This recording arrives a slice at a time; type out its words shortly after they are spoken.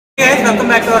Hey guys, welcome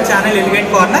back to our channel Aggregate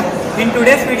Corner. In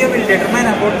today's video, we will determine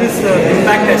about this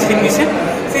impact testing machine.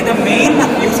 See, the main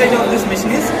usage of this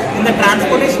machine is in the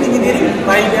transportation engineering.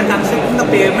 While we are constructing the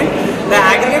pavement, the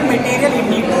aggregate material you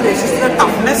need to resist the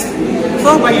toughness.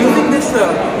 So, by using this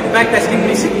impact testing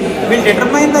machine, we will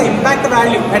determine the impact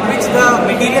value at which the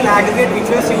material aggregate which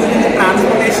was used in the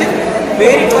transportation,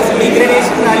 where it was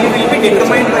degradation value will be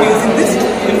determined by using this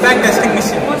impact testing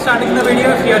machine. Before starting the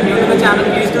video, if you are new to the channel,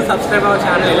 please do subscribe our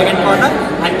channel Aggregate Corner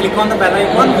and click on the bell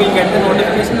icon. We'll get the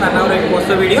notification whenever I post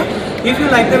a video. If you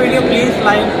like the video, please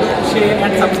like, share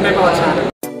and subscribe our channel.